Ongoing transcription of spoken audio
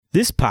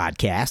This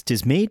podcast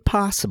is made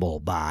possible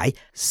by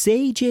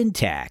Sage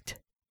Intact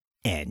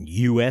and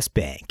U.S.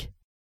 Bank.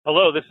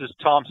 Hello, this is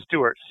Tom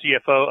Stewart,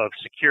 CFO of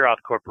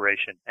SecureOut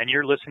Corporation, and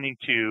you're listening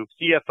to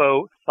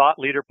CFO Thought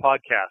Leader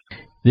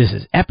Podcast. This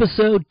is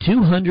episode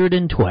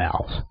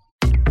 212.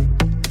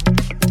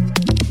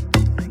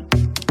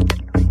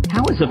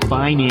 How as a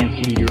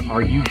finance leader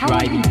are you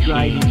driving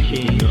change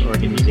in your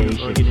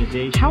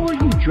organization? How are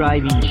you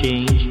driving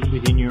change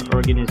within your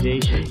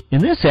organization?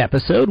 In this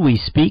episode, we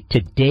speak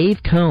to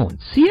Dave Cohn,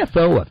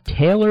 CFO of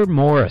Taylor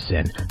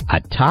Morrison, a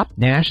top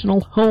national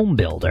home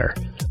builder.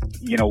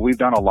 You know, we've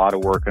done a lot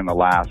of work in the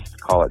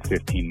last, call it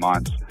 15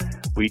 months.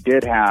 We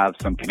did have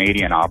some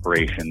Canadian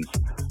operations,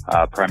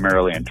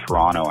 primarily in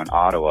Toronto and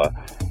Ottawa.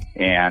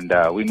 And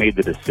we made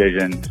the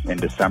decision in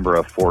December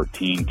of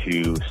 14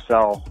 to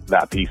sell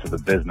that piece of the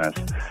business,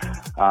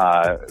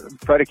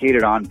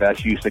 predicated on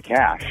best use of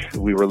cash.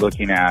 We were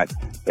looking at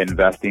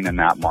investing in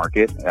that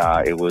market.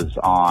 It was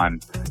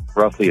on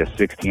roughly a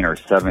 16 or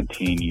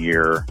 17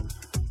 year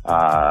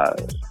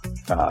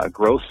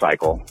growth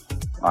cycle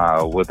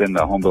within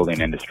the home building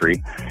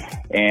industry.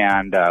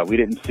 And we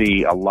didn't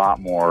see a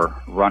lot more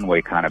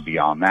runway kind of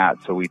beyond that.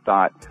 So we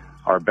thought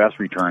our best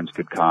returns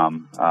could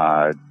come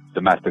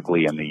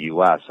domestically in the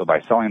U.S. So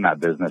by selling that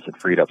business, it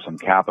freed up some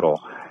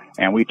capital.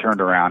 And we turned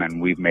around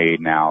and we've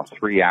made now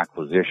 3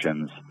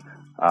 acquisitions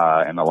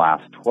in the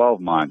last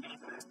 12 months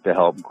to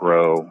help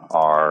grow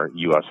our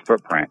U.S.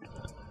 footprint.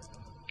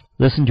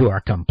 Listen to our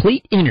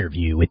complete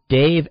interview with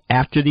Dave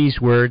after these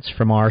words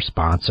from our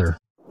sponsor.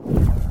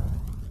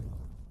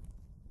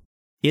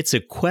 It's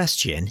a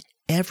question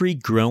every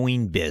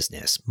growing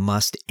business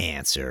must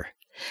answer.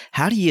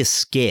 How do you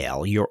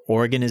scale your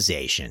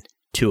organization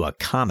to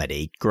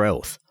accommodate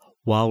growth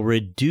while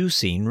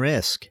reducing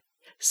risk?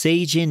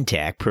 Sage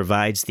Intact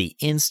provides the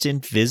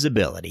instant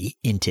visibility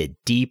into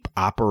deep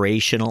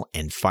operational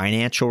and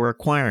financial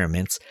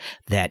requirements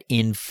that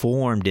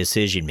inform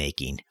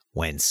decision-making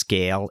when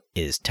scale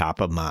is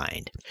top of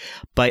mind.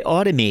 By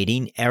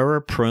automating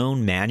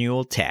error-prone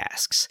manual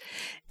tasks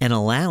and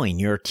allowing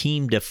your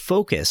team to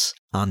focus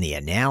on the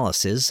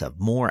analysis of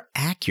more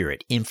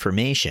accurate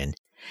information,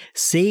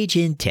 Sage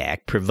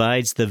Intact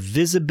provides the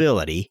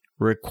visibility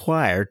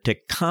required to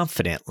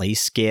confidently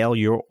scale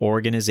your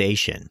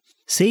organization.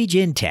 Sage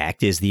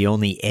Intact is the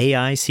only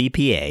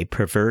AICPA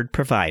preferred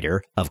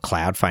provider of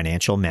cloud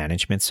financial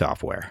management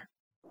software.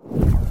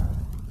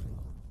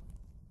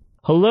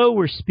 Hello,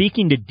 we're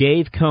speaking to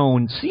Dave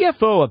Cohn,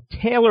 CFO of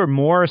Taylor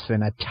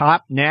Morrison, a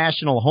top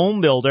national home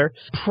builder.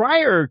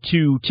 Prior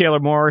to Taylor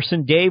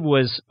Morrison, Dave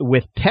was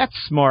with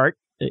PetSmart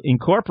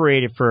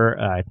Incorporated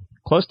for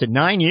close to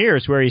 9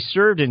 years, where he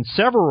served in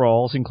several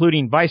roles,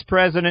 including Vice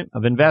President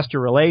of Investor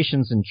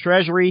Relations and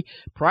Treasury.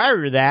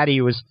 Prior to that,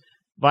 he was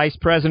Vice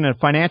President of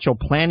Financial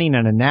Planning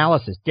and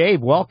Analysis.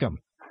 Dave, welcome.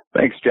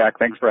 Thanks, Jack.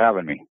 Thanks for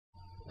having me.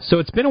 So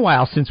it's been a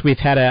while since we've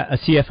had a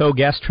CFO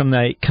guest from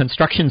the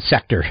construction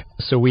sector.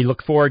 So we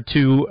look forward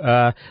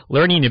to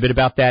learning a bit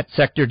about that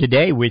sector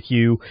today with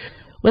you.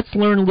 Let's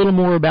learn a little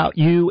more about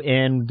you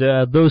and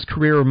those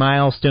career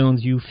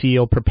milestones you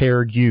feel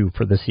prepared you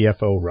for the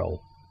CFO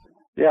role.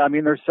 Yeah, I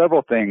mean, there's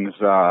several things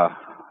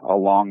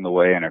along the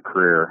way in a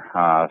career,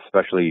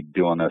 especially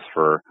doing this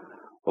for a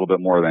little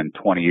bit more than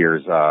 20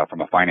 years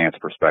from a finance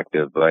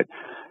perspective. But,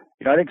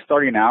 you know, I think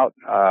starting out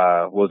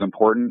was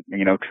important.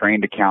 You know,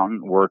 trained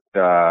accountant, worked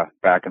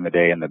back in the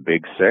day in the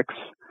Big Six,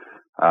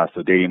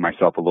 so dating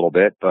myself a little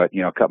bit. But,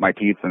 you know, cut my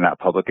teeth in that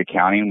public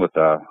accounting with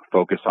a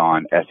focus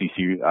on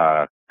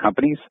SEC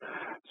companies.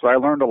 So I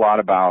learned a lot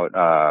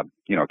about,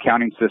 you know,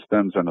 accounting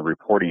systems and the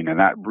reporting, and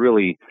that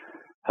really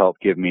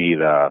helped give me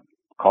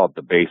called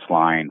the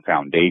baseline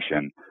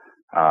foundation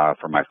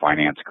for my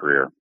finance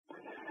career.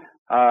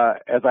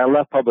 As I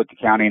left public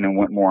accounting and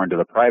went more into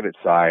the private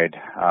side,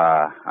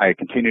 I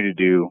continued to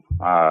do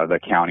the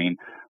accounting,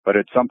 but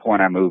at some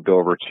point I moved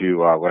over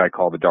to what I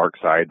call the dark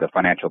side, the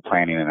financial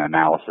planning and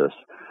analysis.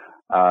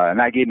 And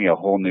that gave me a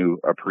whole new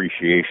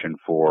appreciation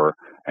for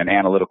an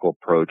analytical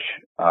approach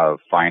of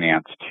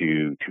finance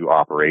to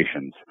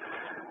operations.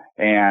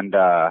 And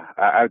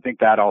I think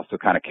that also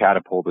kind of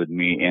catapulted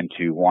me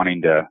into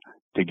wanting to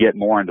get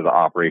more into the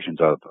operations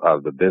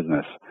of the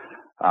business.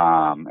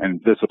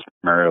 And this was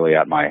primarily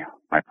at my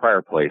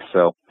prior place.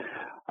 So,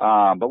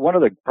 but one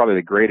of probably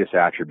the greatest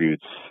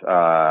attributes,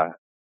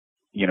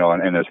 you know,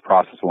 in this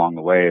process along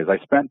the way is I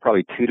spent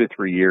probably 2 to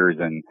 3 years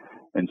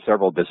in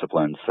several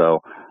disciplines.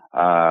 So,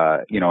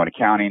 you know, in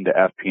accounting to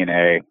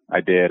FP&A,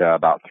 I did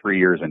about 3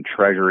 years in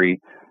treasury,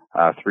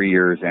 3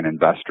 years in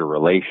investor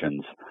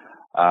relations.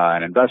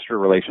 And investor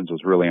relations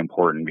was really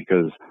important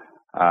because,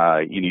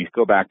 you know, you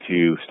go back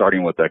to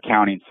starting with the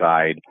accounting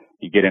side,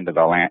 you get into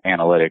the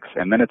analytics,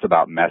 and then it's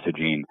about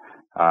messaging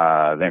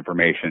the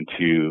information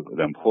to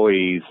the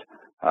employees,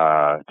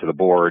 to the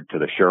board, to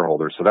the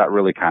shareholders. So that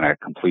really kind of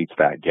completes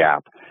that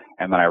gap.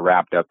 And then I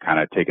wrapped up kind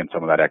of taking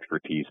some of that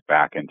expertise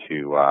back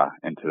into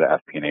the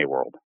FP&A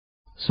world.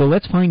 So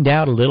let's find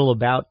out a little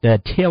about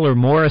Taylor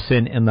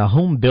Morrison and the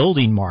home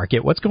building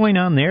market. What's going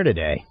on there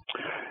today?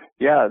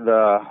 Yeah,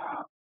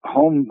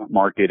 home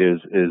market is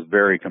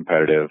very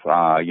competitive.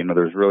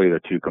 There's really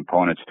the two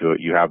components to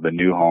it. You have the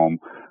new home,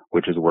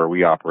 which is where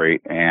we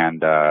operate,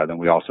 and then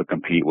we also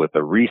compete with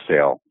the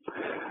resale.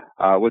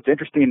 What's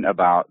interesting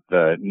about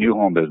the new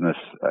home business,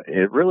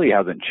 it really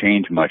hasn't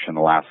changed much in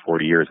the last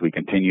 40 years. We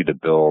continue to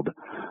build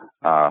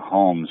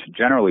homes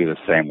generally the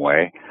same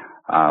way.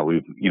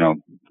 We've,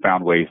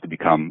 found ways to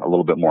become a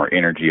little bit more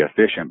energy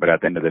efficient, but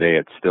at the end of the day,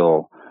 it's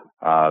still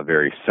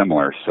very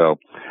similar. So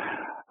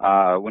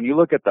when you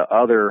look at the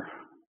other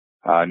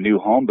new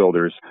home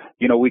builders,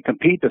 we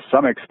compete to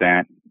some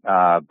extent,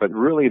 but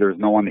really there's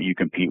no one that you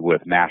compete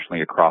with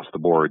nationally across the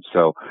board.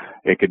 So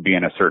it could be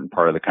in a certain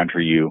part of the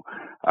country you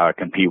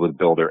compete with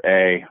builder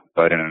A,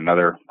 but in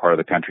another part of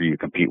the country you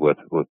compete with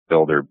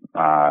builder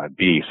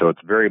B. So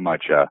it's very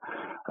much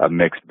a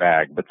mixed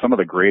bag. But some of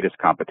the greatest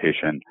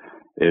competition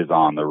is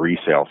on the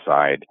resale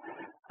side.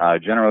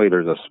 Generally,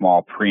 there's a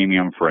small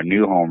premium for a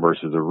new home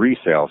versus a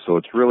resale. So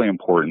it's really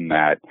important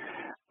that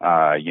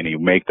you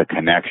make the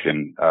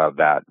connection of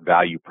that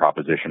value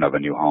proposition of a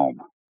new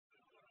home.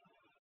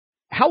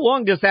 How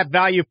long does that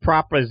value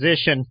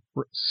proposition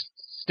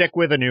stick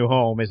with a new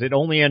home? Is it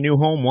only a new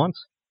home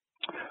once?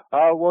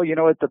 Well,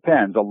 it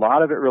depends. A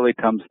lot of it really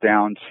comes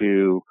down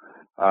to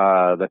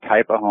the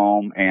type of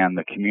home and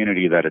the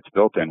community that it's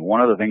built in.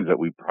 One of the things that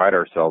we pride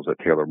ourselves at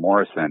Taylor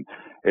Morrison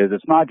is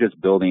it's not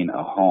just building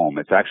a home.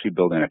 It's actually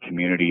building a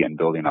community and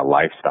building a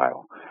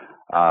lifestyle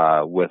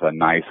with a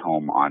nice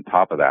home on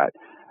top of that.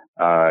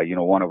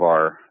 One of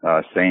our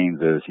sayings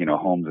is,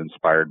 homes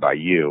inspired by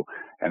you.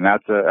 And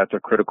that's a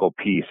critical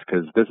piece,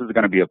 because this is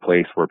going to be a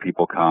place where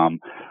people come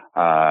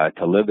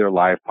to live their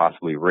life,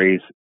 possibly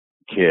raise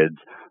kids,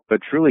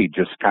 but truly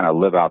just kind of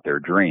live out their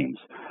dreams.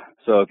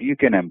 So if you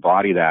can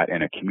embody that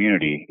in a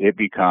community, it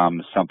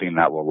becomes something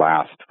that will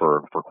last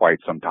for quite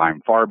some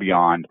time, far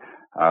beyond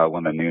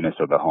when the newness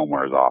of the home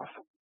wears off.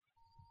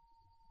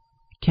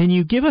 Can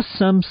you give us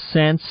some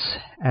sense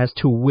as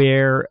to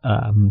where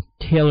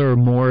Taylor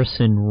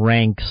Morrison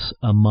ranks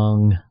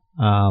among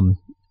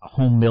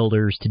home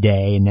builders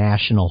today,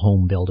 national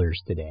home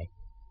builders today?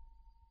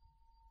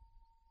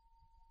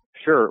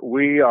 Sure.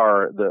 We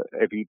are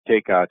if you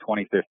take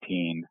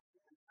 2015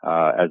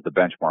 as the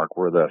benchmark,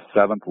 we're the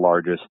 7th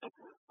largest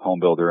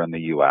home builder in the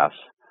U.S.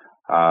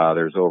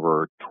 There's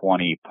over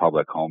 20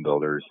 public home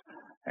builders,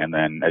 and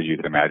then, as you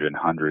can imagine,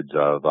 hundreds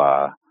of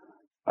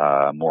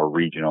more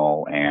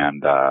regional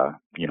and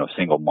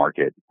single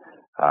market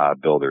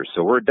builders.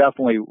 So we're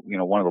definitely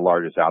one of the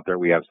largest out there.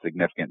 We have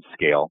significant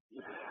scale,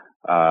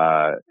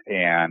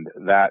 and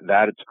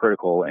that it's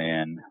critical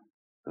in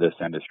this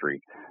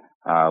industry.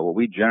 What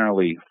we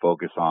generally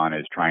focus on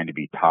is trying to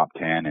be top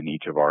 10 in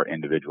each of our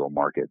individual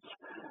markets.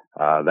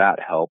 That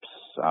helps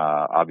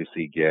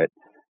obviously get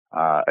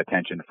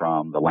attention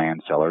from the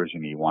land sellers,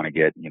 and you want to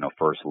get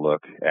first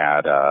look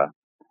at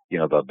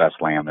the best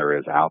land there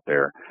is out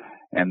there.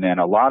 And then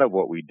a lot of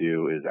what we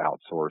do is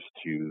outsourced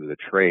to the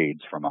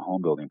trades from a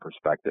home building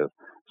perspective.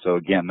 So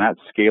again, that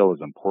scale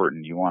is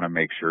important. You want to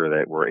make sure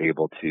that we're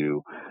able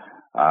to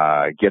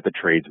get the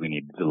trades we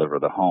need to deliver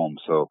the home.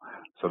 So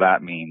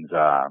that means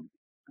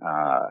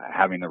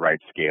having the right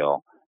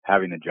scale,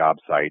 having the job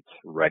sites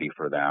ready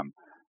for them,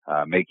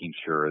 making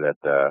sure that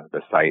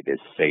the site is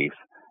safe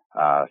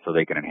so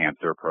they can enhance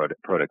their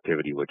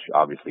productivity, which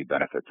obviously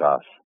benefits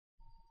us.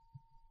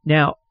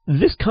 Now,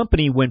 this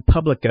company went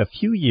public a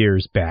few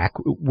years back.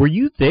 Were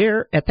you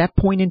there at that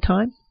point in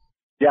time?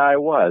 Yeah, I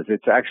was.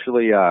 It's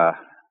actually, I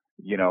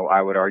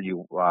would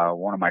argue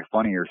one of my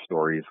funnier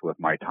stories with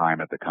my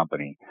time at the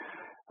company.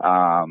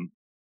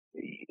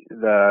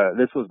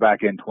 This was back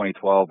in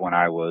 2012 when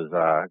I was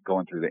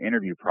going through the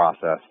interview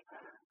process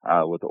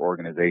with the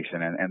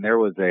organization, and there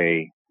was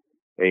a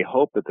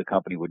hope that the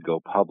company would go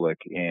public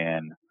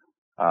in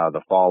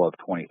the fall of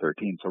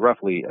 2013, so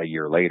roughly a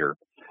year later.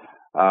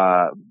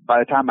 By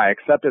the time I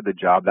accepted the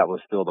job, that was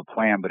still the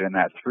plan, but in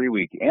that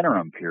 3-week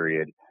interim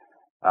period,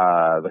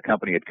 the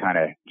company had kind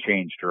of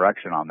changed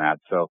direction on that.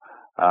 So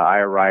I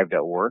arrived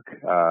at work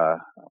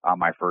on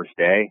my first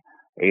day,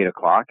 8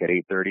 o'clock. At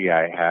 8:30,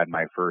 I had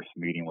my first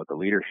meeting with the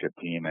leadership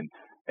team, and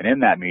in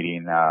that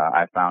meeting,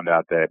 I found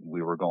out that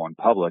we were going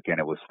public, and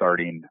it was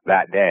starting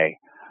that day.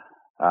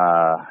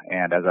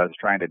 And as I was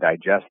trying to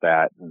digest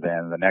that,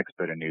 then the next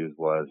bit of news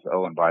was,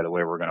 oh, and by the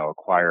way, we're going to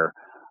acquire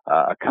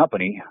a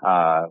company,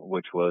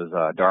 which was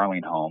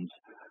Darling Homes,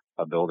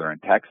 a builder in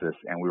Texas,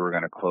 and we were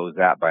going to close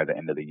that by the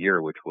end of the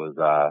year, which was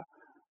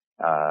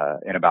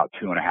in about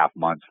 2.5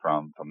 months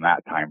from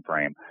that time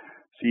frame.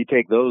 So you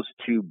take those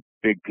two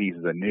big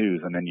pieces of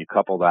news, and then you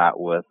couple that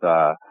with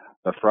the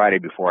Friday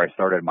before I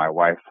started, my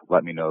wife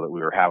let me know that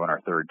we were having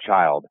our third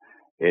child.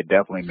 It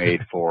definitely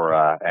made for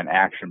an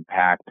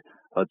action-packed,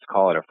 let's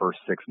call it a first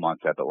 6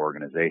 months at the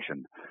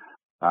organization.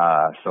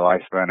 So I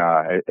spent,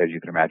 as you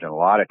can imagine, a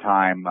lot of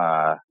time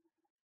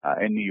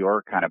in New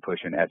York, kind of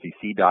pushing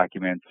SEC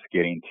documents,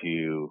 getting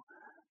to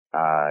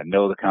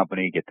know the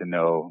company, get to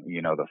know,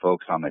 the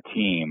folks on the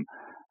team,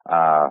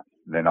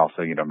 then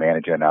also,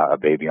 managing a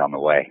baby on the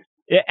way.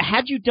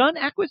 Had you done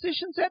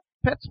acquisitions at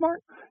PetSmart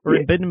or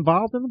Yeah. been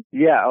involved in them?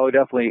 Yeah,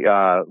 definitely.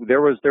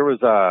 There was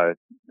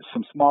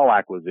some small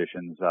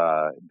acquisitions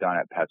done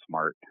at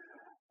PetSmart.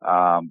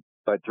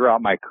 But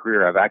throughout my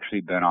career, I've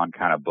actually been on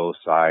kind of both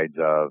sides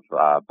of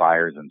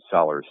buyers and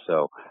sellers.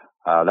 So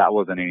that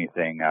wasn't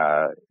anything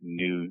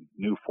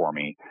new for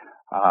me.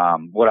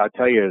 What I'll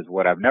tell you is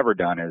what I've never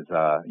done is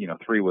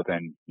three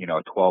within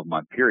a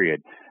 12-month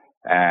period.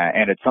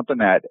 And it's something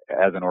that,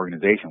 as an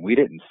organization, we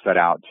didn't set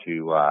out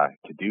to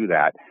do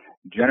that.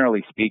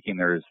 Generally speaking,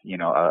 there's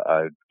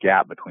a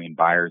gap between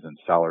buyers and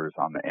sellers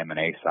on the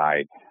M&A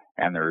side,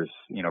 and there's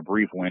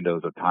brief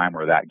windows of time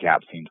where that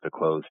gap seems to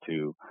close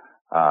to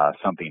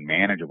something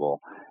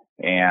manageable.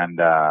 And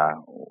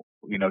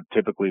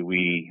typically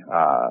we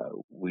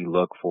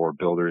look for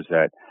builders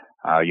that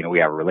we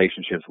have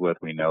relationships with.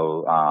 We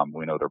know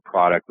their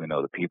product, we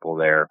know the people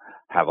there,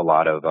 have a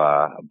lot of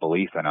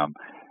belief in them.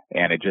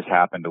 And it just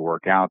happened to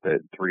work out that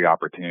three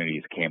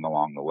opportunities came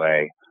along the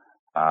way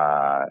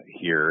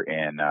here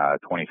in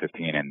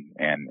 2015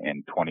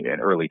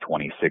 and early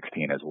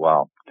 2016 as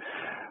well.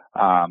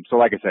 So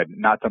like I said,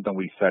 not something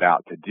we set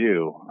out to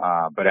do,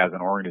 but as an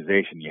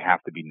organization, you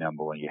have to be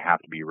nimble and you have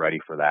to be ready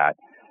for that.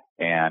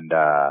 And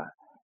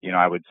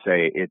I would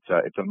say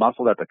it's a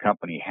muscle that the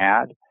company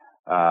had,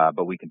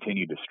 but we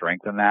continue to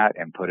strengthen that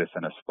and put us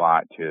in a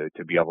spot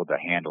to be able to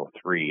handle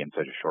three in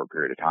such a short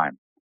period of time.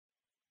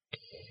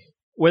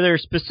 Were there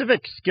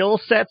specific skill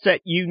sets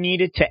that you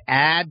needed to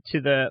add to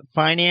the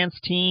finance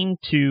team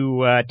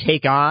to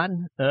take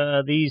on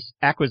these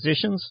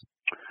acquisitions?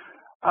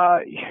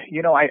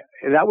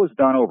 That was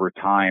done over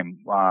time.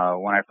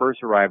 When I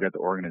first arrived at the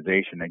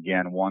organization,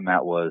 again, one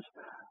that was,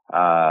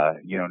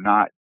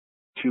 not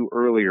too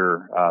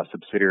earlier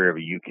subsidiary of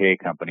a UK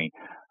company.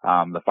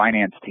 The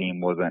finance team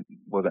wasn't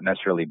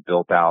necessarily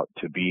built out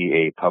to be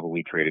a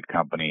publicly traded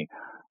company,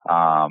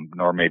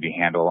 nor maybe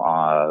handle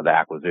the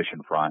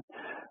acquisition front.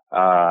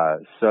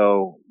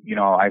 So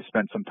I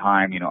spent some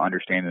time,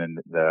 understanding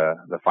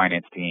the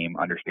finance team,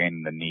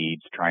 understanding the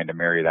needs, trying to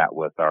marry that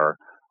with our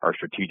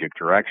strategic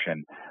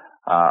direction.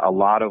 A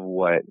lot of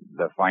what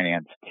the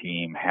finance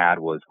team had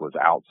was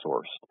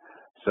outsourced.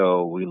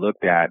 So we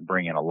looked at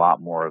bringing a lot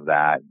more of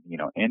that,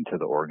 into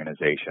the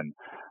organization.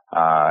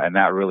 And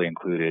that really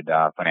included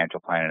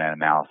financial planning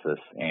and analysis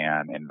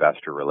and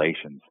investor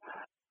relations.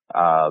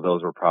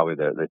 Those were probably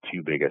the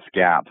two biggest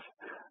gaps.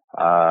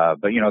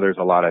 But there's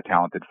a lot of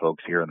talented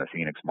folks here in the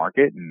Phoenix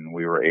market, and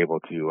we were able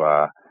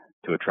to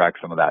attract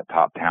some of that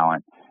top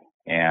talent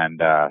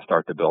and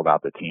start to build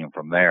out the team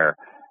from there.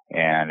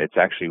 And it's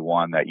actually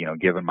one that,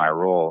 given my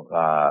role,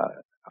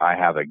 I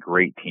have a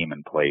great team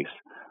in place,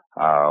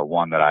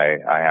 one that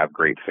I have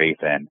great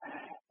faith in.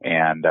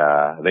 And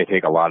they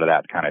take a lot of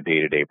that kind of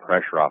day-to-day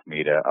pressure off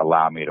me to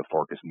allow me to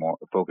focus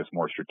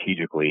more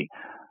strategically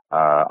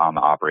on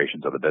the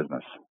operations of the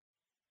business.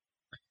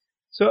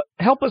 So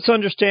help us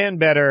understand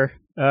better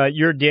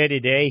your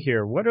day-to-day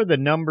here. What are the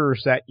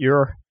numbers that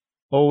you're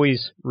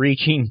always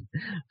reaching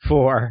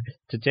for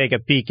to take a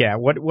peek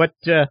at? What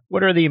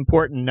are the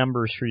important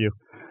numbers for you?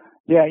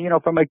 Yeah,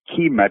 from a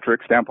key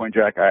metric standpoint,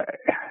 Jack,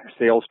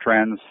 sales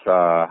trends,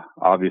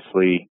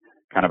 obviously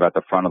kind of at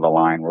the front of the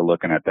line. We're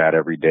looking at that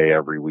every day,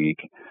 every week.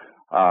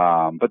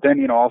 But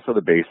then, also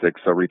the basics.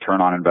 So return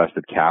on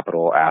invested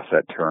capital,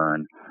 asset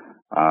turn,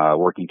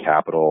 working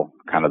capital,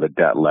 kind of the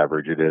debt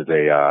leverage. It is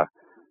a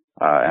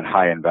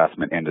high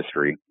investment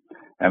industry.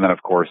 And then,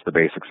 of course, the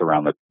basics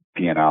around the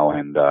P&L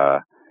and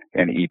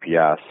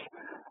EPS.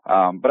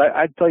 But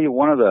I'd tell you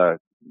one of the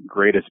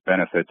greatest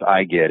benefits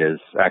I get is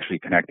actually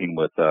connecting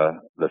with the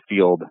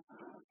field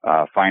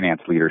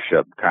finance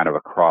leadership kind of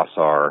across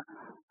our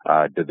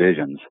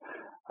divisions.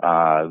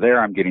 There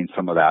I'm getting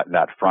some of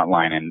that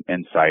frontline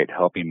insight,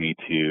 helping me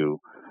to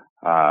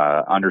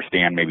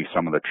understand maybe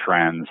some of the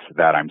trends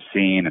that I'm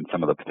seeing and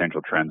some of the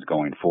potential trends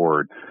going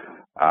forward.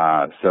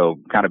 So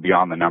kind of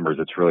beyond the numbers,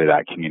 it's really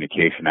that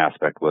communication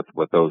aspect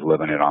with those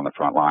living it on the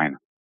front line.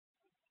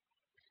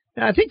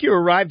 Now, I think you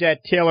arrived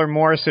at Taylor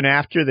Morrison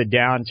after the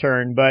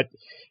downturn,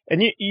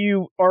 and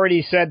you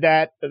already said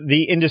that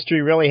the industry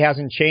really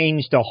hasn't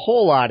changed a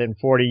whole lot in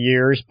 40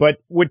 years, but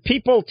would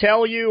people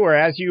tell you, or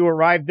as you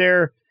arrived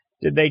there,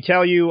 did they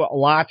tell you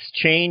lots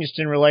changed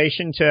in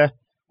relation to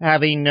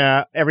having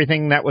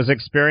everything that was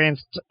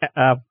experienced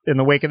in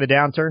the wake of the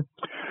downturn?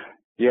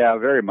 Yeah,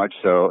 very much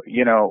so.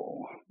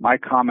 My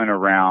comment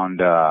around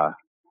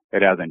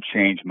it hasn't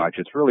changed much.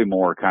 It's really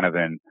more kind of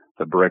in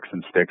the bricks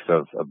and sticks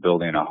of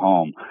building a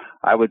home.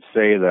 I would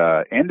say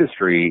the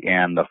industry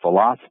and the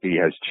philosophy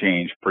has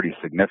changed pretty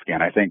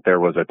significant. I think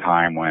there was a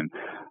time when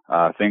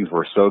things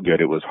were so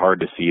good it was hard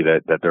to see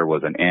that there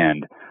was an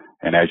end.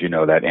 And as you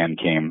know, that end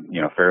came,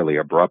 fairly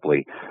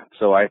abruptly.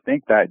 So I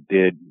think that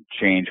did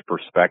change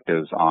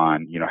perspectives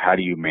on, how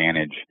do you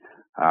manage,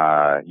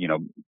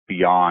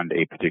 beyond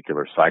a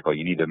particular cycle.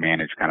 You need to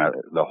manage kind of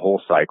the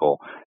whole cycle.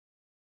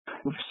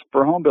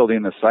 For home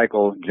building, the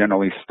cycle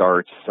generally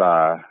starts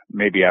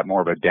maybe at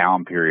more of a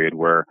down period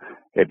where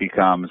it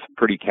becomes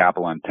pretty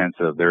capital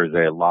intensive. There's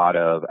a lot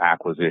of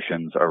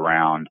acquisitions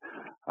around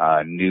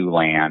new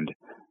land,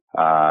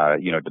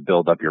 to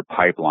build up your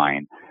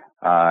pipeline.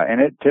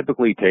 And it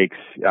typically takes,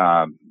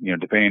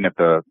 depending if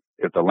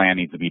the land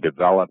needs to be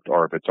developed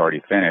or if it's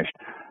already finished,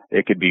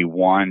 it could be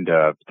 1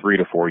 to 3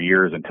 to 4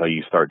 years until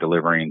you start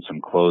delivering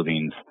some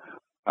closings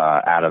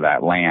out of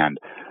that land.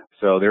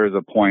 So there is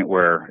a point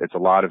where it's a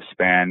lot of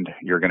spend.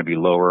 You're going to be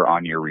lower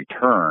on your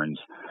returns.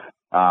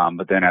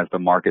 But then as the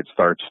market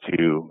starts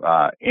to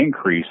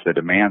increase, the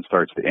demand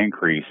starts to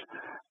increase,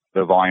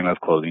 the volume of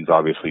closings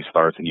obviously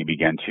starts and you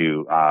begin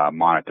to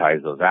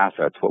monetize those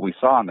assets. What we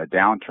saw in the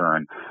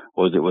downturn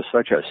was it was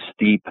such a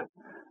steep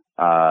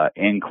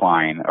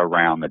incline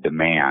around the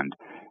demand,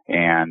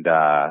 and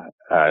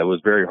it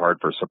was very hard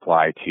for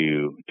supply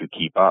to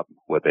keep up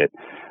with it.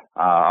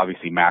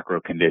 Obviously,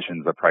 macro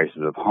conditions, the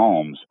prices of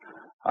homes,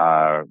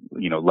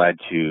 led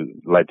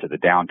to the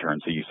downturn.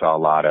 So you saw a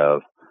lot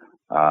of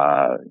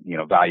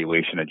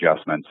valuation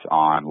adjustments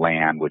on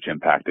land, which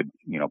impacted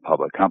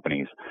public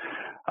companies.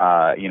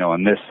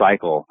 In this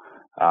cycle,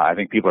 I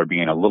think people are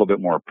being a little bit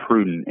more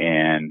prudent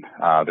in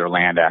their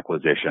land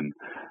acquisition,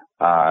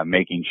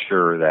 making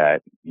sure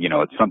that,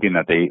 it's something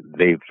that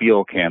they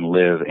feel can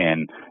live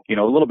in,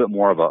 a little bit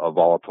more of a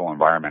volatile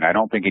environment. I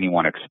don't think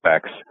anyone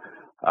expects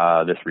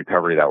this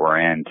recovery that we're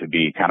in to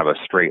be kind of a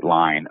straight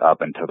line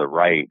up and to the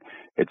right.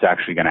 It's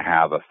actually going to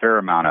have a fair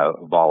amount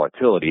of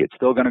volatility. It's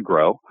still going to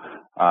grow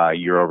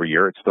year over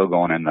year. It's still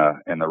going in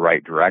the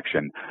right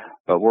direction.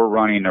 But we're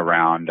running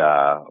around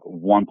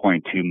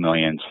 1.2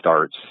 million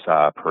starts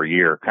per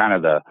year. Kind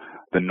of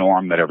the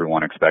norm that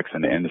everyone expects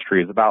in the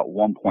industry is about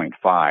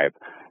 1.5.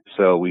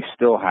 So we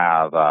still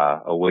have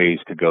a ways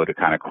to go to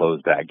kind of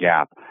close that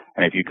gap.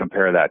 And if you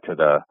compare that to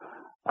the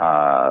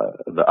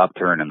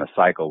upturn in the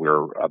cycle,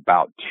 we're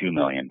about 2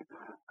 million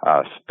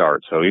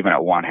starts. So even at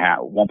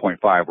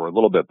 1.5, we're a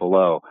little bit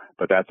below,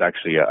 but that's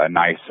actually a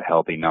nice,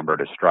 healthy number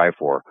to strive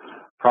for.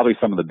 Probably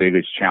some of the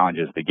biggest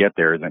challenges to get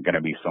there isn't going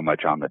to be so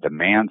much on the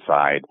demand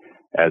side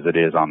as it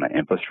is on the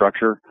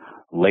infrastructure.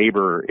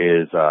 Labor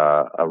is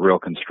a real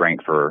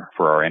constraint for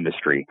our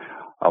industry.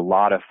 A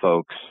lot of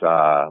folks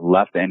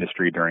left the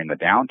industry during the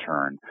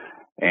downturn,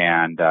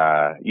 and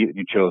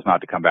you chose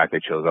not to come back. They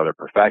chose other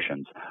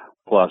professions.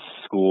 Plus,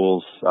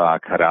 schools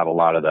cut out a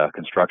lot of the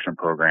construction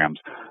programs.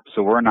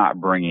 So we're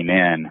not bringing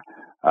in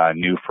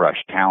new, fresh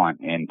talent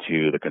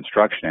into the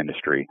construction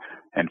industry.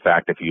 In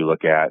fact, if you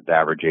look at the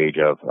average age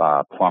of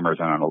plumbers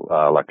and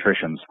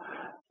electricians,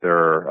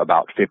 they're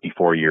about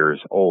 54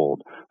 years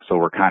old. So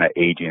we're kind of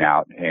aging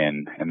out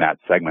in that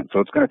segment. So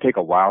it's going to take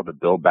a while to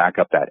build back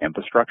up that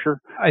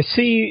infrastructure. I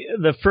see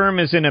the firm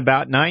is in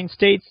about 9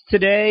 states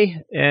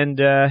today. And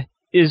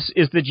is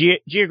the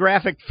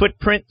geographic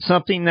footprint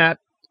something that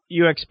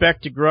you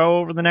expect to grow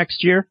over the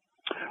next year?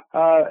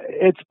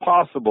 It's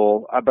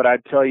possible, but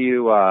I'd tell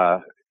you,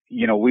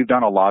 we've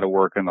done a lot of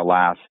work in the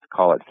last,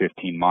 call it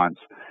 15 months.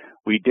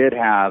 We did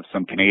have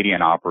some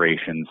Canadian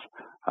operations,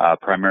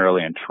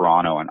 primarily in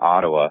Toronto and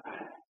Ottawa,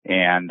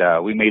 and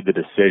we made the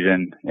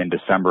decision in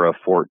December of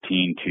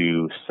 2014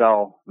 to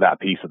sell that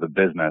piece of the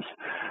business,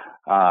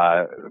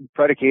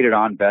 predicated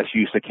on best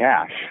use of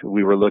cash.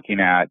 We were looking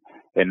at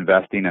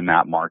investing in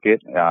that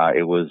market.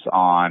 It was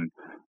on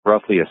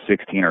roughly a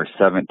 16 or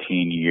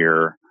 17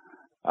 year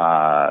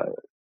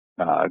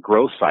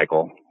growth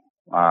cycle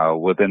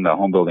within the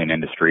home building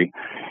industry.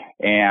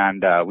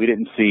 And we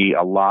didn't see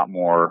a lot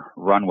more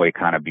runway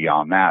kind of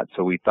beyond that.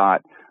 So we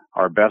thought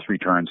our best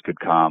returns could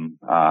come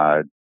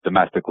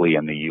domestically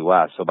in the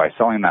U.S. So by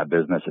selling that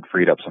business, it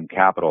freed up some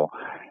capital.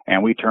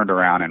 And we turned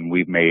around and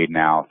we've made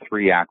now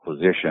 3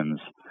 acquisitions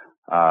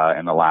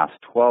in the last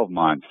 12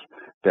 months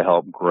to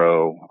help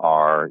grow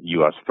our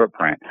U.S.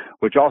 footprint,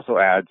 which also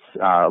adds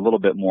a little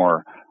bit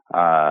more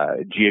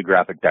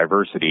geographic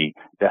diversity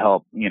to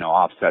help,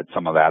 offset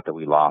some of that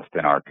we lost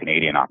in our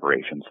Canadian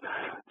operations.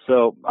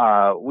 So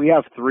we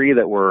have 3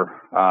 that we're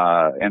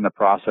in the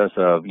process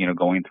of,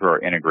 going through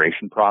our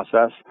integration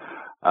process.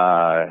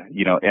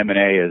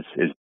 M&A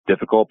is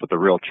difficult, but the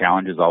real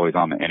challenge is always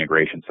on the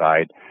integration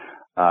side.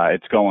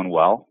 It's going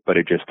well, but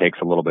it just takes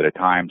a little bit of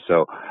time.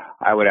 So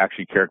I would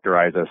actually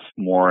characterize us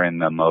more in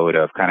the mode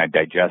of kind of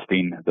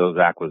digesting those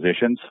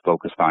acquisitions,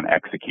 focused on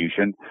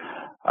execution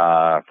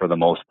for the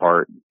most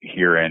part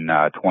here in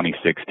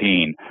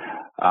 2016.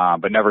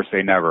 But never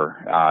say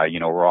never.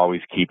 We're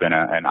always keeping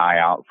an eye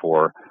out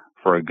for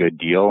a good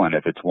deal. And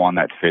if it's one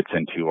that fits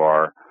into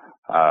our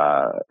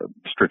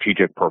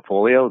strategic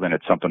portfolio, then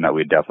it's something that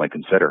we'd definitely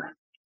consider.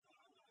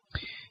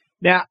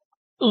 Now,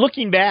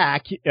 looking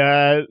back,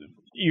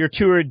 your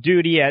tour of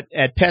duty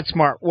at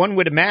PetSmart, one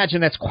would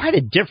imagine that's quite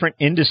a different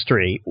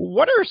industry.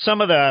 What are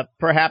some of the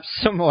perhaps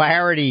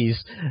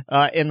similarities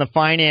in the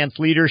finance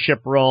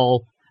leadership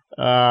role,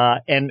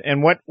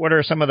 and what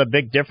are some of the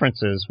big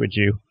differences, would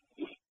you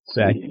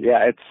say?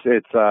 Yeah,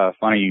 it's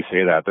funny you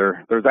say that.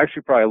 There's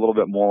actually probably a little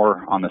bit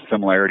more on the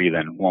similarity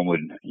than one would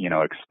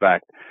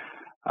expect.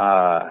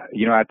 At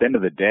the end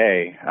of the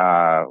day,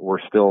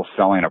 we're still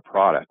selling a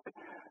product.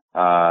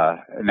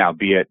 Now,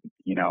 be it,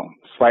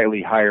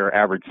 slightly higher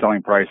average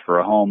selling price for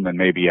a home than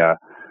maybe a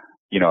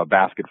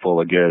basket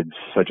full of goods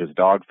such as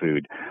dog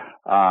food.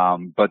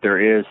 But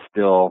there is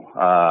still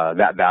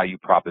that value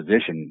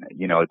proposition.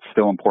 It's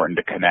still important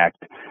to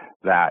connect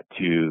that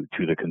to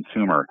the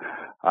consumer.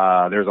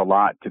 There's a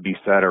lot to be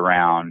said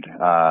around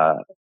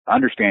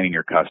understanding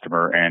your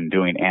customer and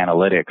doing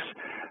analytics,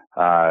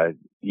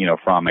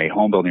 from a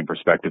home building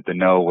perspective to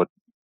know what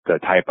the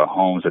type of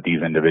homes that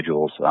these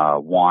individuals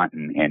want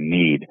and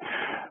need.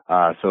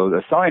 So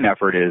the selling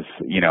effort is,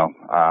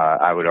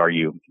 I would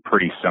argue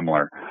pretty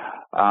similar.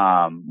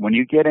 When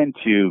you get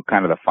into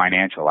kind of the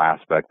financial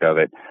aspect of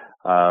it,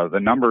 the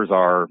numbers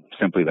are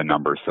simply the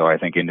numbers. So I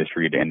think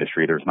industry to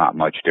industry, there's not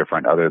much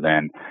different other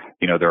than,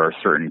 there are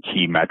certain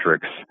key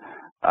metrics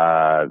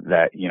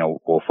that,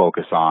 we'll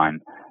focus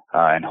on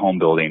in home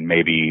building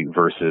maybe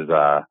versus,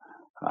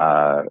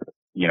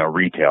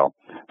 retail.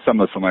 Some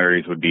of the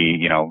similarities would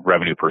be,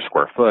 revenue per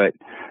square foot.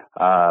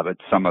 But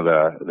some of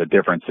the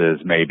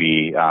differences may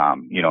be,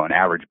 an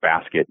average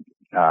basket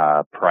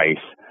price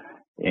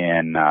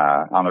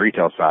on the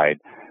retail side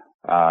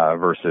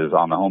versus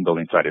on the home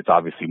building side. It's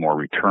obviously more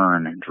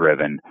return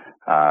driven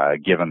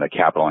given the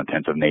capital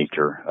intensive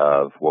nature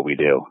of what we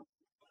do.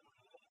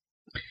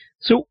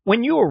 So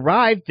when you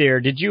arrived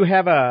there, did you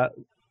have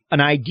an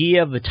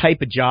idea of the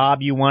type of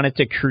job you wanted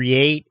to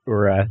create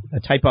or a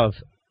type of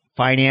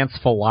finance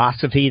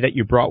philosophy that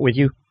you brought with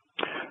you?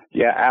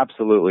 Yeah,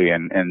 absolutely.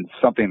 And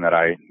something that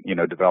I,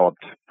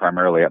 developed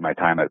primarily at my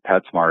time at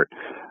PetSmart.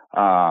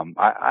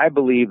 I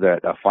believe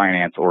that a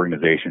finance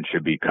organization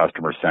should be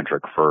customer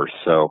centric first.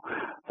 So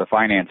the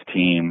finance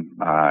team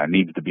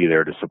needs to be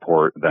there to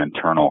support the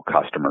internal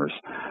customers.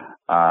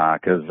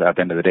 Because at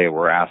the end of the day,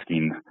 we're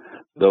asking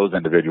those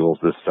individuals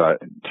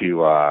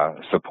to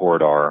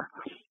support our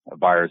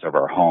buyers of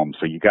our homes.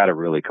 So you got to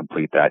really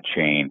complete that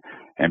chain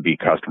and be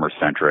customer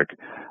centric,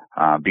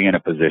 be in a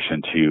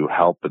position to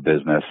help the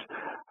business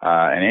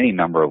in any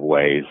number of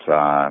ways,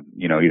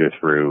 either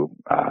through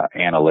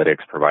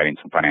analytics, providing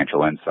some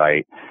financial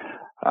insight,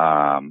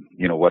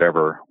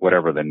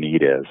 whatever the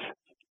need is.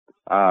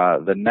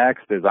 The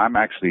next is I'm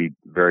actually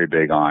very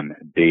big on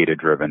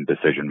data-driven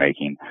decision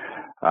making.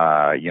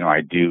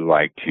 I do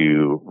like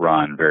to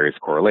run various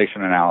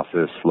correlation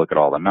analysis, look at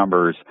all the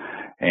numbers,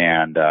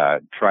 and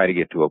try to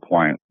get to a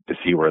point to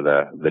see where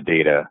the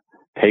data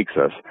takes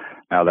us.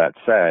 Now, that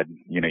said,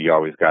 you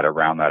always got to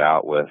round that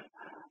out with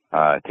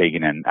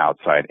taking in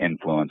outside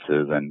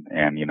influences, and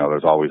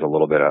there's always a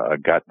little bit of a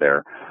gut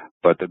there.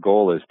 But the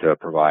goal is to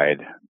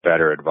provide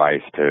better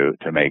advice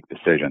to make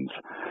decisions.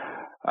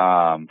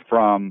 I'd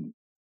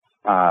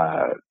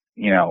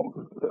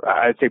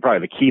say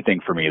probably the key thing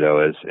for me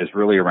though is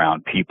really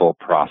around people,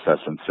 process,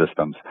 and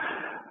systems.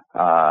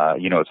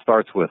 It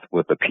starts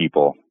with the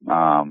people.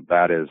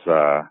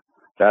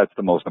 That's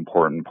the most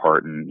important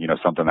part, and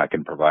something that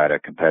can provide a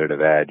competitive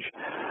edge.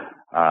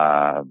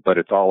 But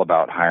it's all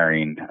about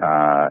hiring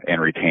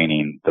and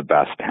retaining the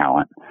best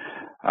talent.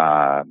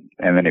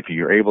 And then if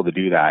you're able to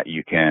do that,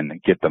 you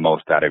can get the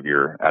most out of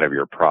your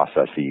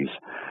processes.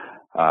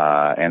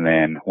 And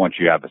then once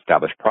you have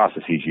established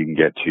processes, you can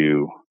get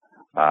to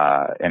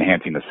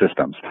enhancing the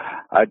systems.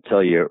 I'd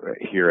tell you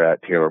here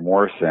at Taylor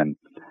Morrison,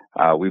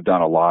 we've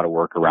done a lot of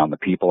work around the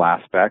people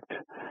aspect.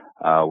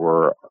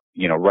 We're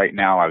right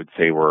now I would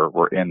say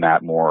we're in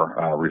that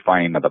more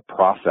refining of the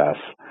process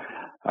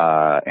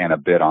and a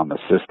bit on the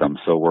system.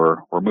 So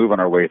we're moving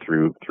our way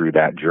through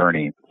that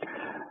journey.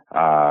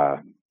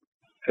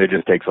 It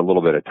just takes a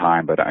little bit of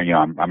time, but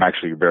I'm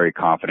actually very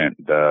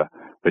confident the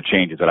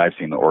changes that I've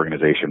seen the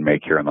organization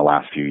make here in the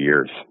last few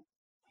years.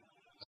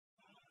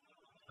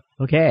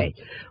 Okay.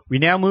 We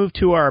now move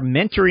to our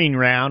mentoring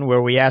round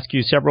where we ask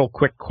you several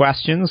quick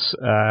questions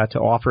to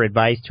offer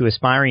advice to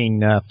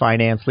aspiring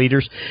finance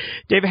leaders.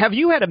 Dave, have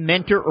you had a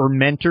mentor or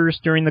mentors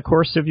during the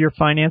course of your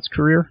finance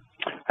career?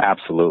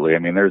 Absolutely. I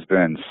mean, there's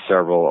been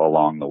several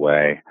along the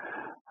way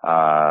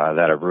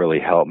that have really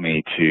helped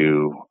me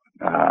to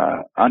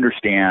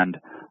understand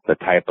the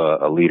type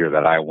of a leader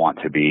that I want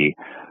to be,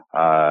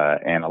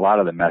 and a lot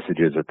of the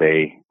messages that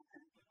they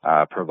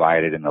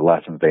provided and the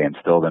lessons they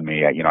instilled in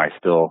me.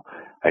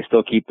 I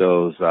still keep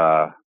those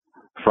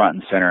front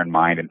and center in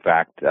mind. In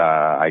fact,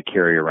 I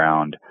carry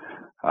around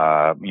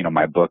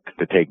my book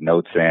to take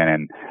notes in,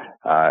 and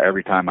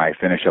every time I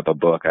finish up a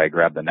book, I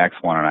grab the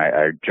next one and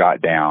I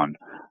jot down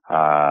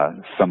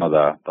some of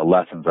the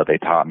lessons that they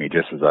taught me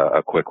just as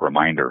a quick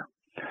reminder.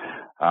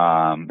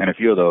 And a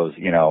few of those,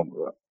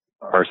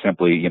 are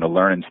simply,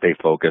 learn and stay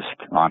focused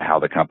on how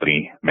the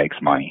company makes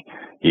money.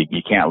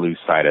 You can't lose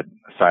sight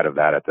of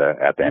that at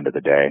the end of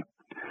the day.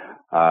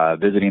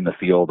 Visiting the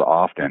field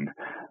often.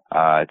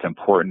 It's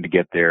important to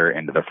get there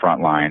into the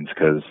front lines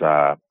because,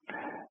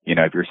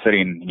 if you're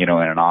sitting, in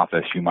an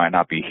office, you might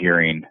not be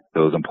hearing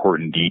those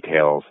important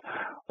details,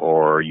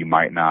 or you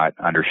might not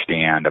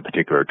understand a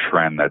particular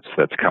trend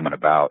that's coming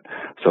about.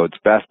 So it's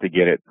best to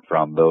get it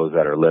from those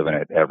that are living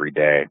it every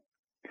day.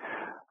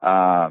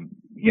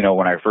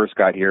 When I first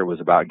got here, it was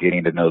about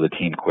getting to know the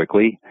team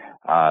quickly.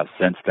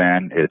 Since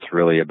then, it's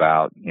really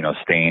about,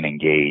 staying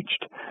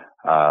engaged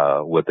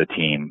with the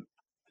team.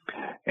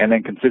 and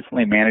then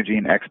consistently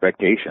managing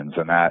expectations.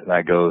 And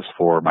that goes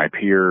for my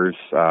peers,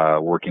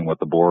 working with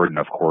the board, and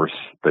of course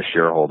the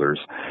shareholders.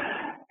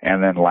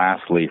 And then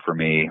lastly for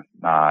me,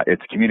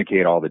 it's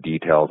communicate all the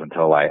details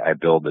until I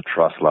build the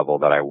trust level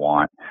that I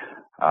want.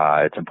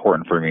 It's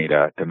important for me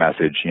to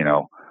message,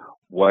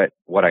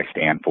 what I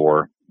stand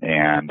for,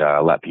 and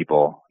let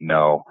people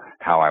know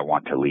how I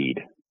want to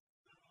lead.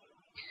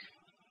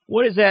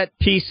 What is that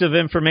piece of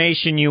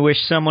information you wish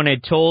someone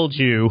had told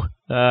you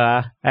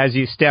as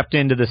you stepped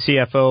into the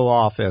CFO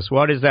office?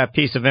 What is that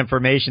piece of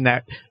information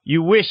that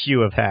you wish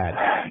you have had?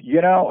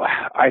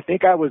 I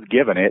think I was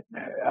given it.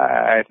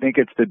 I think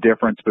it's the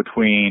difference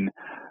between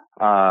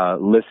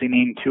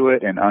listening to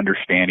it and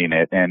understanding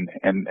it, and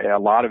a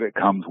lot of it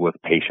comes with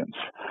patience.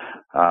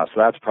 So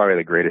that's probably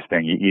the greatest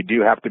thing. You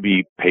do have to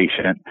be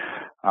patient,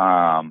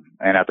 and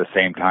at the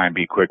same time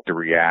be quick to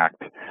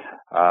react.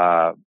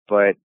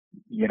 But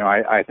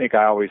I think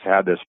I always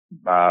had this,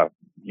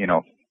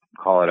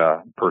 call it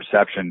a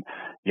perception,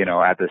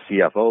 at the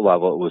CFO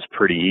level, it was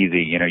pretty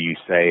easy. You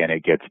say and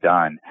it gets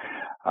done.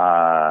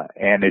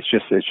 And it's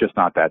just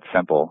not that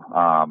simple.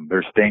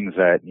 There's things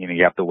that,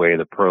 you have to weigh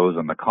the pros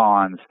and the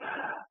cons.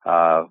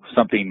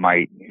 Something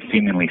might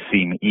seemingly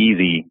seem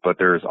easy, but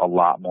there's a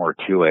lot more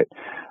to it.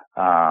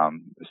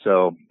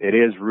 So it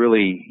is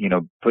really,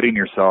 putting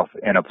yourself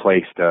in a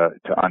place to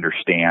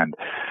understand.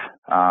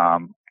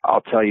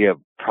 I'll tell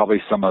you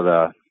probably some of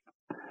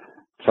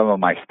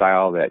my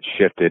style that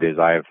shifted is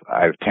I've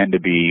tend to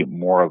be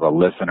more of a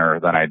listener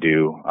than I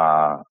do,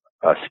 a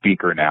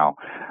speaker now,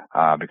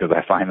 because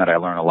I find that I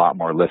learn a lot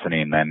more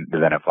listening than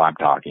if I'm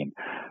talking.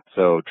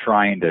 So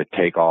trying to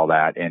take all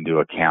that into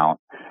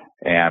account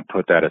and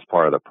put that as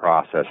part of the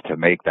process to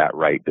make that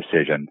right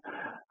decision,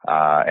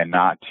 and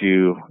not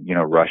to,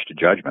 rush to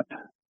judgment.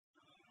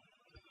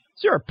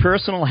 Is there a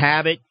personal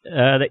habit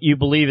that you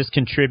believe has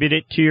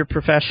contributed to your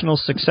professional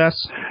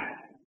success?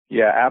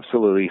 Yeah,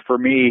 absolutely. For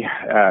me,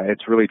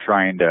 it's really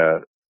trying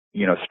to,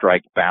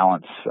 strike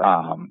balance.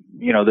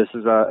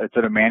 It's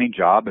a demanding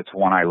job. It's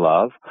one I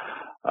love.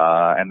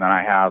 And then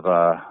I have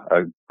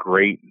a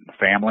great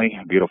family,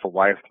 a beautiful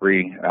wife,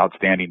 3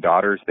 outstanding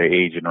daughters. They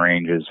age and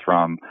ranges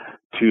from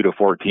 2 to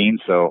 14.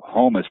 So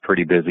home is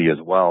pretty busy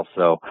as well.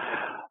 So,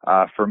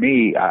 for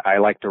me, I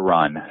like to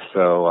run.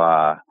 So,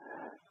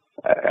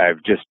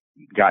 I've just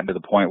gotten to the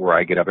point where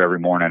I get up every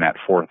morning at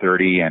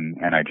 4:30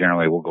 and I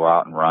generally will go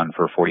out and run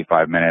for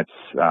 45 minutes,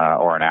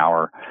 or an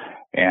hour.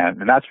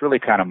 And that's really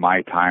kind of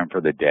my time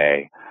for the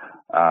day.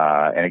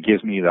 And it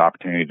gives me the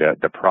opportunity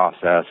to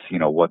process,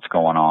 what's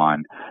going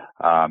on,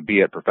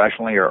 be it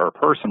professionally or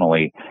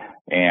personally,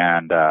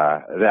 and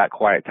that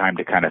quiet time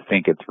to kind of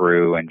think it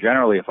through. And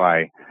generally, if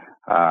I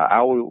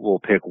will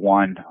pick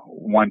one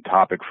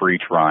topic for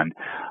each run.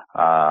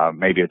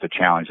 Maybe it's a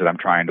challenge that I'm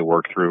trying to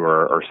work through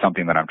or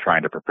something that I'm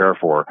trying to prepare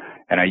for,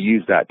 and I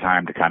use that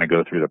time to kind of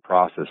go through the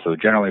process. So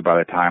generally, by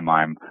the time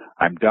I'm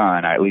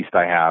done, at least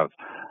I have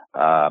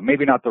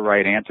maybe not the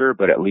right answer,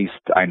 but at least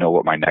I know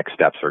what my next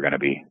steps are going to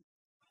be.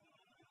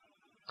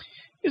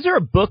 Is there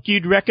a book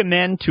you'd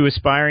recommend to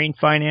aspiring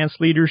finance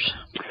leaders?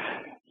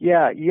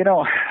 Yeah,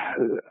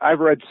 I've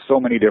read so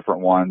many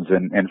different ones,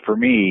 and for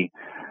me,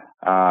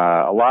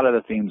 a lot of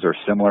the themes are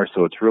similar,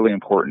 so it's really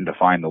important to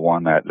find the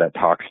one that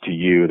talks to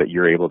you, that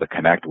you're able to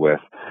connect with.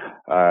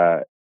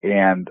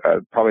 And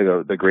probably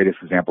the greatest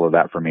example of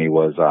that for me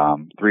was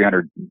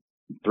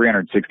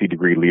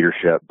 360-Degree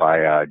Leadership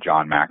by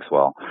John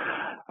Maxwell.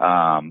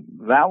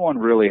 That one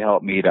really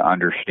helped me to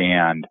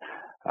understand,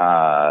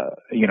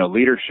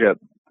 leadership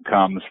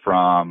comes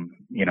from,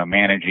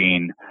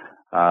 managing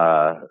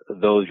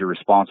those you're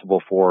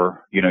responsible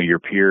for, your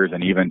peers,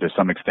 and even to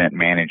some extent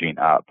managing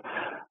up.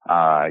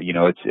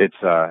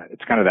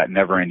 It's kind of that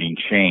never-ending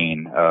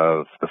chain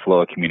of the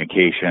flow of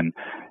communication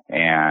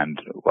and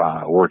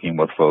working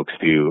with folks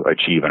to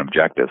achieve an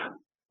objective.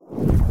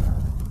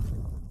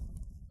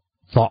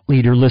 Thought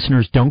Leader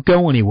listeners, don't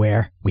go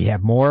anywhere. We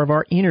have more of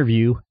our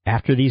interview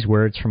after these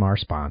words from our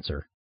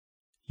sponsor.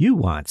 You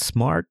want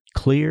smart,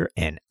 clear,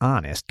 and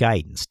honest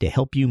guidance to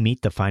help you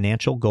meet the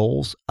financial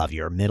goals of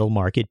your middle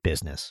market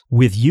business.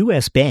 With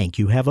U.S. Bank,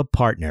 you have a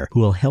partner who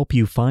will help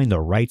you find the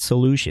right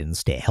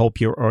solutions to help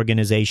your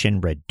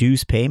organization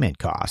reduce payment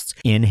costs,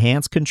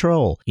 enhance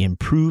control,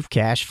 improve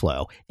cash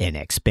flow, and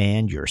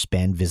expand your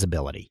spend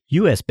visibility.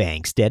 U.S.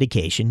 Bank's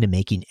dedication to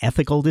making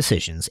ethical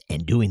decisions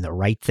and doing the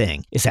right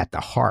thing is at the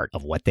heart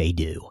of what they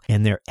do,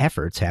 and their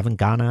efforts haven't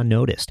gone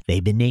unnoticed.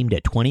 They've been named a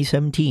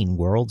 2017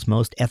 World's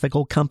Most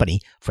Ethical Company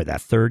for the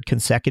 3rd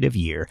consecutive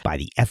year by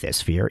the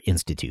Ethisphere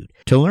Institute.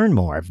 To learn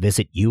more,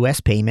 visit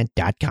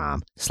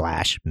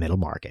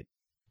uspayment.com/middlemarket.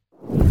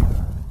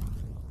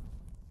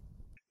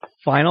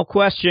 Final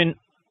question.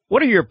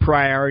 What are your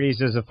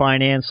priorities as a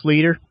finance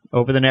leader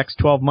over the next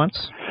 12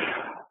 months?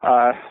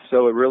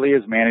 So it really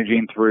is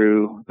managing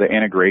through the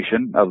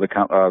integration of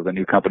the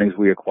new companies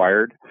we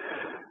acquired,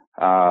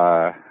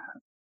 kind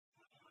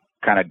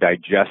of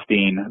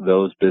digesting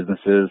those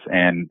businesses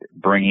and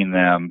bringing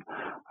them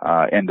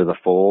into the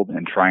fold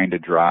and trying to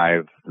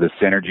drive the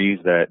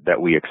synergies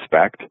that we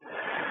expect.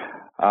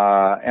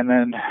 And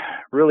then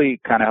really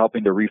kind of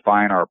helping to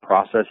refine our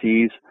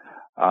processes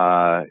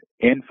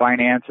in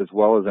finance as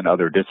well as in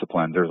other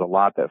disciplines. There's a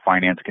lot that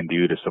finance can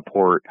do to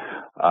support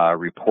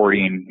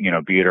reporting,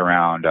 be it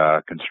around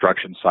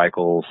construction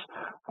cycles,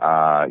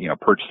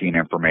 purchasing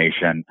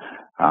information,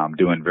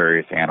 doing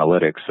various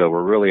analytics. So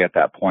we're really at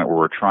that point where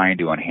we're trying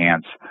to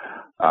enhance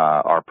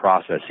our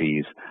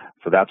processes.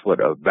 So that's what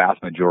a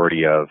vast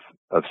majority of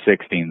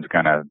 16 is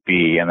going to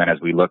be. And then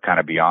as we look kind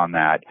of beyond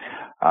that,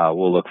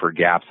 we'll look for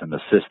gaps in the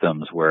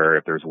systems where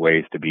if there's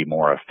ways to be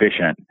more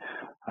efficient,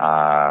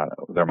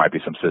 there might be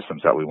some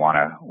systems that we want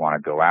to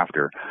go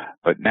after.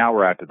 But now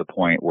we're at to the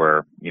point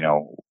where,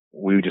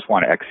 we just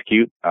want to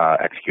execute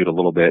a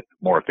little bit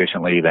more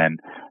efficiently than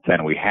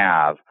we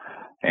have.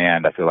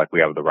 And I feel like we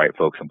have the right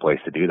folks in place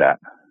to do that.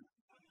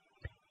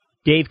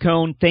 Dave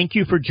Cohn, thank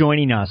you for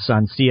joining us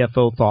on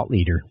CFO Thought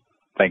Leader.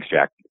 Thanks,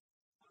 Jack.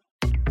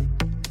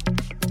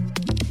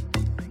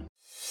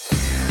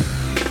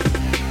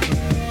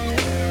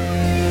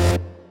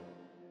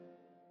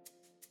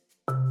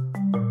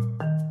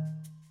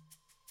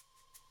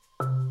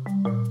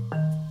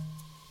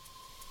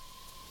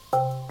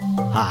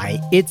 Hi,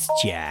 it's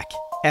Jack.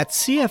 At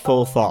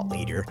CFO Thought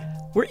Leader,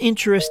 we're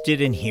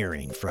interested in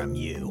hearing from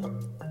you.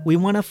 We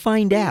want to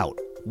find out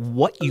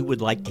what you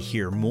would like to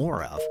hear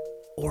more of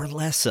or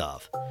less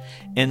of.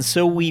 And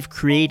so we've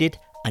created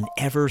an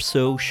ever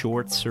so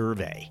short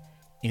survey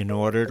in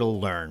order to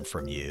learn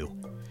from you.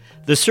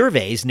 The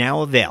survey is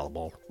now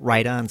available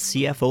right on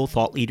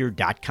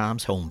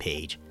CFOThoughtLeader.com's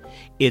homepage.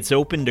 It's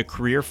open to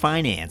career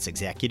finance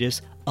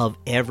executives of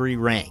every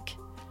rank.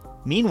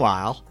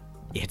 Meanwhile,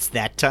 it's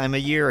that time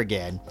of year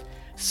again.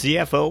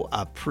 CFO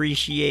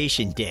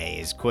Appreciation Day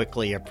is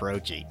quickly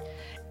approaching,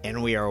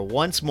 and we are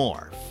once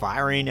more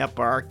firing up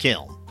our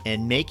kiln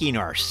and making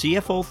our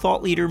CFO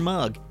Thought Leader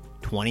Mug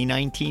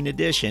 2019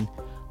 edition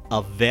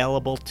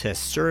available to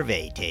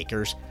survey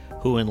takers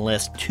who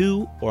enlist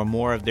 2 or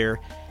more of their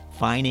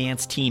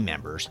finance team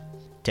members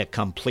to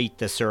complete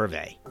the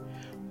survey.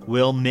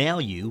 We'll mail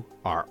you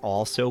our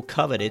also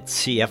coveted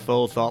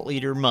CFO Thought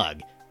Leader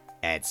Mug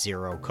at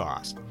zero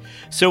cost.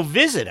 So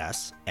visit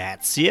us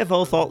at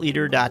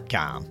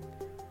CFOThoughtLeader.com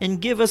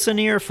and give us an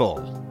earful.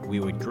 We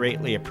would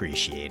greatly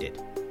appreciate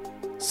it.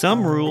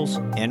 Some rules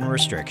and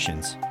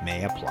restrictions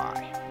may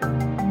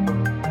apply.